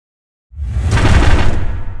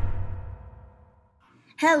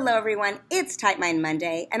Hello everyone, it's Tight Mind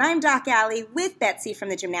Monday, and I'm Doc Allie with Betsy from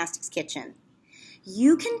the Gymnastics Kitchen.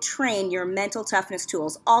 You can train your mental toughness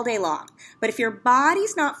tools all day long, but if your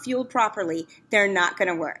body's not fueled properly, they're not going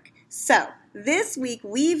to work. So, this week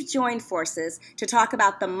we've joined forces to talk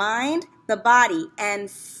about the mind, the body,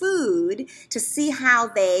 and food to see how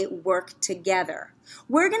they work together.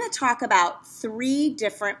 We're going to talk about 3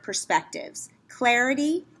 different perspectives: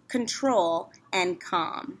 clarity, control, and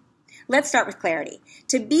calm. Let's start with clarity.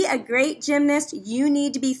 To be a great gymnast, you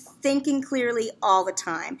need to be thinking clearly all the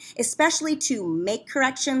time, especially to make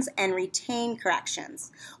corrections and retain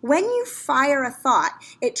corrections. When you fire a thought,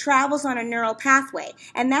 it travels on a neural pathway,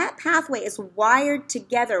 and that pathway is wired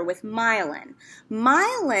together with myelin.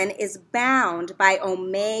 Myelin is bound by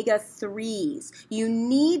omega-3s. You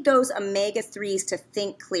need those omega-3s to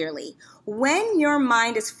think clearly. When your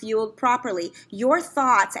mind is fueled properly, your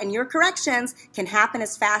thoughts and your corrections can happen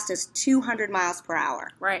as fast as 200 miles per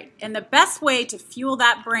hour. Right, and the best way to fuel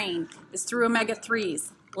that brain is through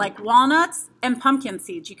omega-3s, like walnuts and pumpkin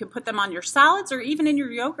seeds. You can put them on your salads or even in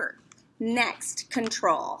your yogurt. Next,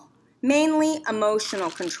 control. Mainly emotional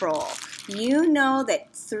control. You know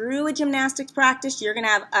that through a gymnastics practice, you're going to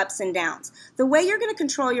have ups and downs. The way you're going to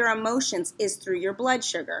control your emotions is through your blood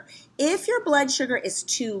sugar. If your blood sugar is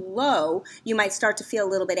too low, you might start to feel a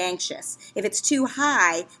little bit anxious. If it's too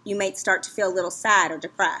high, you might start to feel a little sad or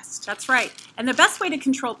depressed. That's right. And the best way to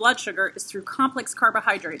control blood sugar is through complex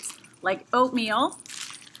carbohydrates, like oatmeal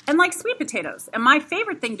and like sweet potatoes. And my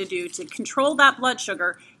favorite thing to do to control that blood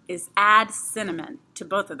sugar is add cinnamon to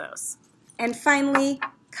both of those. And finally,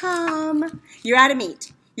 calm. You're at a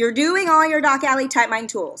meet. You're doing all your Doc Allie Tight Mind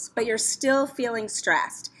tools, but you're still feeling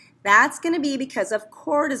stressed. That's going to be because of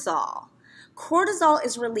cortisol. Cortisol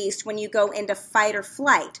is released when you go into fight or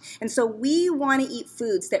flight, and so we want to eat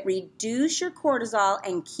foods that reduce your cortisol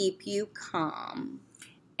and keep you calm.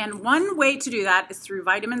 And one way to do that is through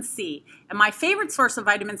vitamin C. And my favorite source of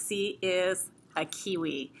vitamin C is a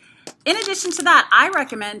kiwi. In addition to that, I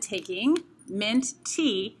recommend taking mint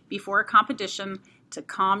tea before a competition to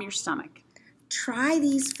calm your stomach. Try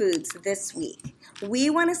these foods this week. We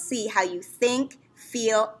want to see how you think,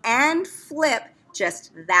 feel, and flip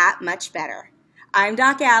just that much better. I'm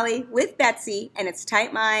Doc Allie with Betsy, and it's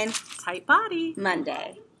Tight Mind, Tight Body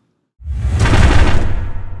Monday.